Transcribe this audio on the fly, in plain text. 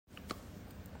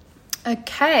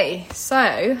Okay,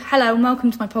 so hello and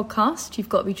welcome to my podcast. You've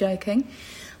got to be joking.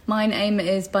 My name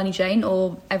is Bunny Jane,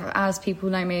 or as people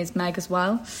know me as Meg as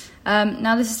well.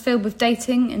 Now this is filled with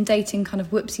dating kind of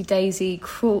whoopsie daisy,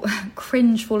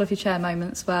 cringe fall off your chair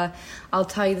moments where I'll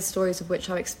tell you the stories of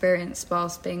which I've experienced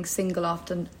whilst being single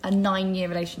after a 9-year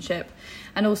relationship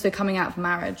and also coming out of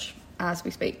marriage as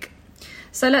we speak.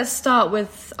 So let's start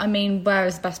with, where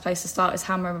is the best place to start is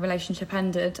how my relationship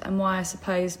ended and why I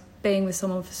suppose being with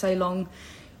someone for so long,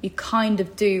 you kind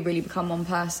of do really become one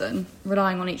person,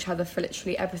 relying on each other for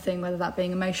literally everything, whether that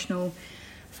being emotional,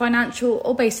 financial,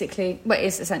 or basically, well, it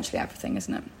is essentially everything,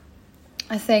 isn't it?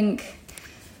 I think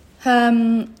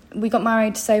we got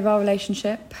married to save our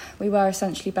relationship. We were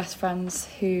essentially best friends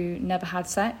who never had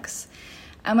sex.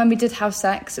 And when we did have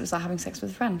sex, it was like having sex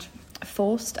with a friend.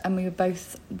 Forced, and we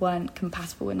both weren't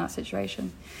compatible in that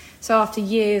situation. So after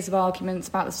years of arguments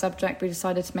about the subject, we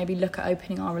decided to maybe look at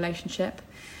opening our relationship.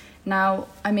 Now,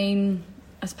 I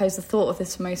suppose the thought of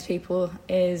this for most people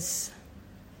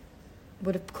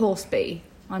would of course be,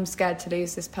 I'm scared to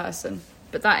lose this person.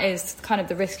 But that is kind of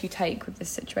the risk you take with this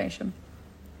situation.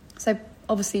 So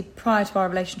obviously, prior to our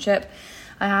relationship,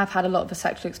 I have had a lot of a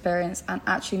sexual experience, and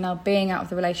actually now being out of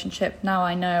the relationship, now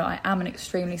I know I am an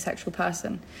extremely sexual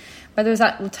person. Whether it was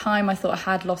at the time I thought I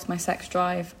had lost my sex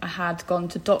drive, I had gone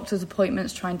to doctor's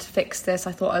appointments trying to fix this,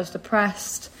 I thought I was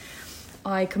depressed,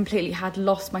 I completely had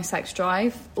lost my sex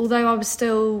drive, although I was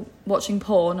still watching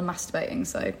porn and masturbating,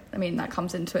 so that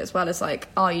comes into it as well as like,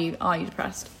 are you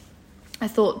depressed? I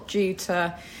thought due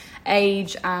to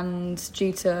age and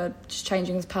due to just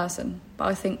changing as a person, but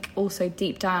I think also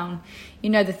deep down,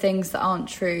 the things that aren't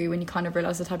true when you kind of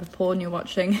realise the type of porn you're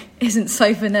watching isn't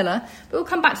so vanilla, but we'll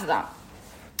come back to that.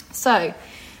 So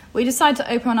we decided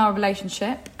to open our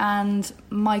relationship, and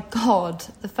my God,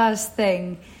 the first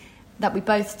thing that we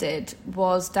both did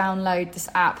was download this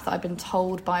app that I'd been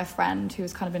told by a friend who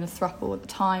was kind of in a throuple at the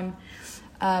time.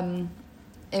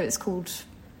 It was called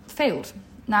Field.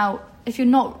 Now, if you're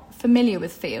not familiar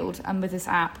with Field and with this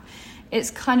app,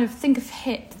 it's kind of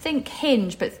think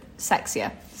Hinge but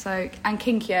sexier, and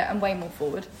kinkier and way more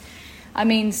forward.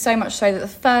 So much so that the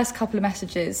first couple of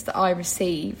messages that I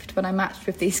received when I matched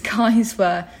with these guys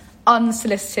were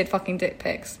unsolicited fucking dick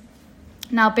pics.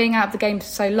 Now, being out of the game for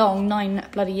so long, 9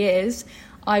 bloody years,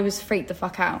 I was freaked the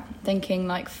fuck out, thinking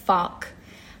like, fuck,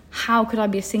 how could I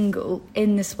be single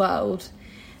in this world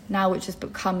now which has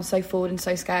become so forward and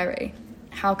so scary?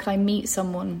 How could I meet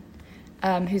someone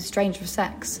who's strange with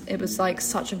sex? It was like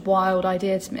such a wild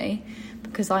idea to me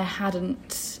because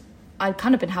I'd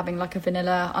kind of been having like a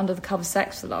vanilla under the cover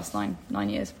sex for the last 9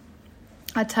 years.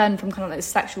 I turned from kind of like a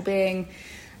sexual being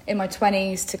in my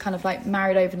 20s to kind of like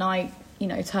married overnight,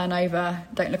 turn over,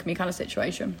 don't look at me kind of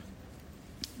situation.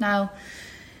 Now,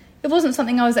 it wasn't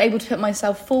something I was able to put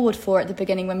myself forward for at the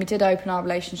beginning when we did open our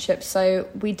relationship. So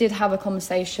we did have a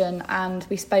conversation and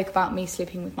we spoke about me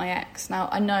sleeping with my ex. Now,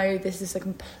 I know this is a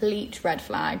complete red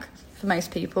flag for most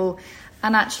people.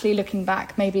 And actually looking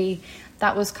back, maybe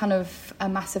that was kind of a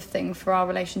massive thing for our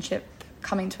relationship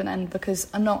coming to an end,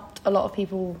 because not a lot of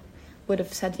people would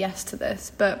have said yes to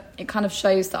this. But it kind of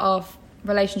shows that our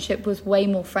relationship was way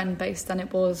more friend-based than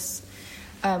it was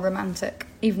romantic.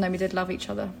 Even though we did love each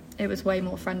other, it was way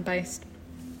more friend-based.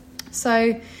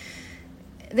 So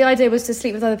the idea was to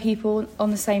sleep with other people on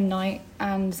the same night,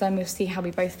 and then we'll see how we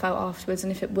both felt afterwards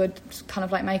and if it would kind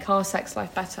of like make our sex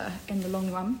life better in the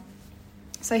long run.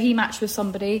 So he matched with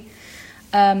somebody,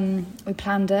 we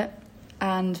planned it,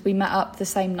 and we met up the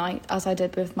same night as I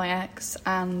did with my ex,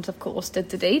 and of course did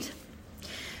the deed.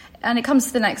 And it comes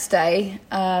to the next day,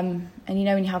 and when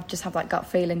you have that gut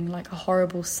feeling, like a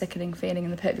horrible, sickening feeling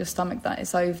in the pit of your stomach that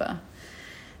it's over.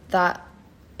 That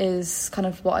is kind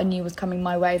of what I knew was coming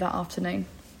my way that afternoon,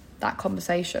 that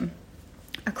conversation.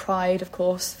 I cried, of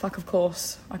course, I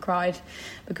cried,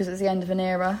 because it was the end of an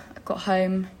era. I got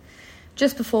home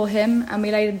just before him, and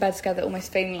we laid in bed together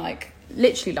almost feeling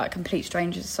literally like complete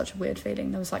strangers. It's such a weird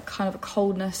feeling. There was like kind of a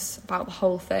coldness about the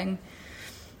whole thing.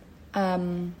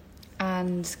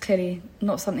 And clearly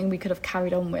not something we could have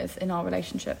carried on with in our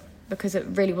relationship, because it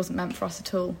really wasn't meant for us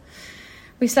at all.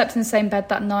 We slept in the same bed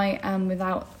that night, and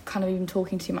without kind of even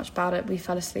talking too much about it, we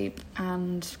fell asleep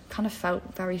and kind of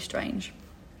felt very strange.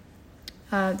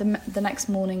 The next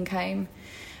morning came,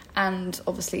 and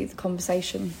obviously the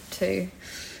conversation too.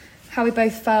 How we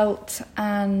both felt,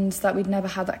 and that we'd never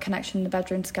had that connection in the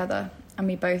bedroom together, and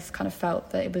we both kind of felt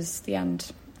that it was the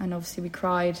end. And obviously we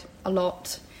cried a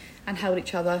lot and held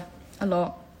each other a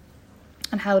lot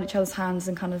and held each other's hands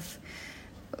and kind of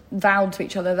vowed to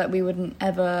each other that we wouldn't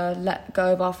ever let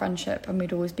go of our friendship and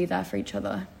we'd always be there for each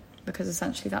other, because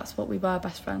essentially that's what we were,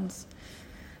 best friends.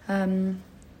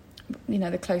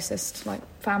 the closest, like,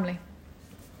 family.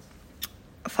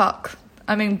 Fuck.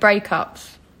 I mean,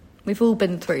 breakups. We've all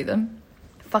been through them.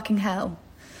 Fucking hell.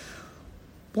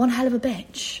 One hell of a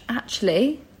bitch.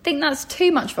 Actually, I think that's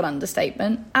too much of an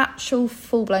understatement. Actual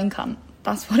full-blown cunt.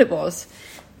 That's what it was.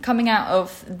 Coming out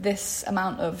of this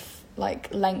amount of,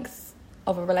 like, length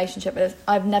of a relationship.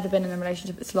 I've never been in a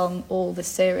relationship this long or this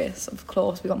serious. Of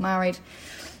course, we got married.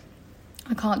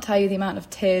 I can't tell you the amount of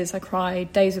tears I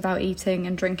cried, days without eating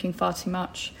and drinking far too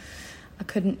much. I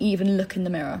couldn't even look in the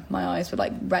mirror. My eyes were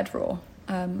like red raw.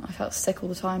 I felt sick all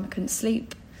the time. I couldn't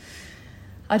sleep.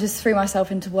 I just threw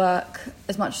myself into work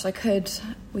as much as I could.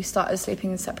 We started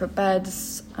sleeping in separate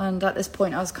beds, and at this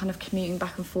point I was kind of commuting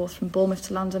back and forth from Bournemouth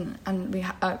to London, and we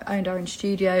owned our own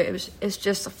studio. It's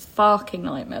just a fucking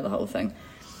nightmare, the whole thing.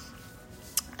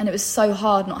 And it was so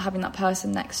hard not having that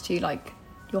person next to you, like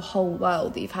your whole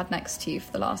world that you've had next to you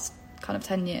for the last kind of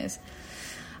 10 years,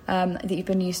 that you've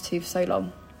been used to for so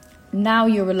long. Now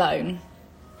you're alone,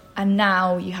 and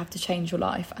now you have to change your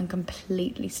life and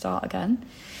completely start again.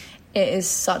 It is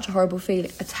such a horrible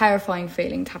feeling, a terrifying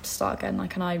feeling to have to start again.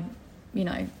 Like, and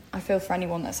I feel for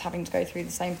anyone that's having to go through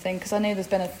the same thing, because I know there's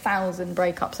been 1,000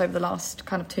 breakups over the last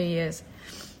kind of 2 years.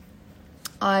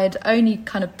 I'd only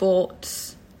kind of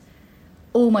bought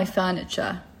all my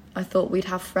furniture. I thought we'd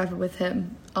have forever with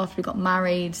him after we got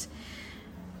married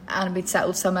and we'd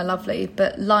settled somewhere lovely.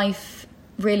 But life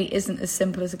really isn't as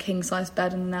simple as a king-size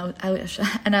bed and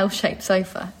an L-shaped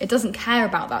sofa. It doesn't care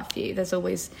about that for you. There's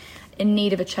always in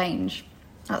need of a change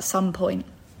at some point.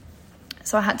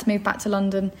 So I had to move back to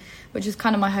London, which is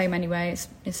kind of my home anyway.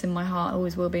 It's in my heart,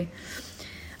 always will be.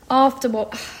 After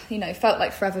what, felt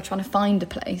like forever trying to find a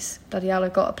place, bloody hell, I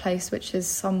got a place which is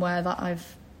somewhere that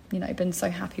I've, been so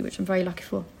happy, which I'm very lucky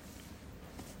for.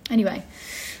 Anyway,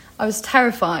 I was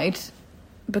terrified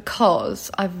because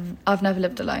I've never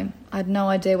lived alone. I had no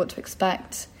idea what to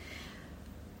expect.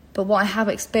 But what I have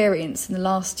experienced in the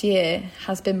last year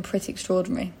has been pretty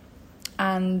extraordinary.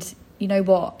 And you know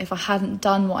what? If I hadn't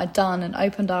done what I'd done and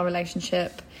opened our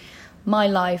relationship, my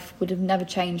life would have never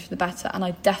changed for the better. And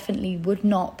I definitely would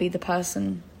not be the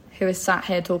person who is sat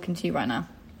here talking to you right now.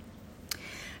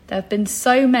 There have been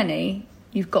so many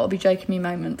you've got to be joking me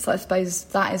moments. I suppose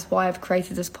that is why I've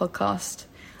created this podcast.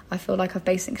 I feel like I've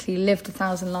basically lived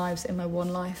 1,000 lives in my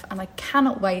one life. And I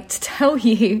cannot wait to tell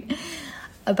you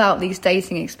about these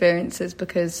dating experiences,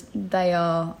 because they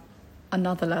are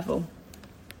another level.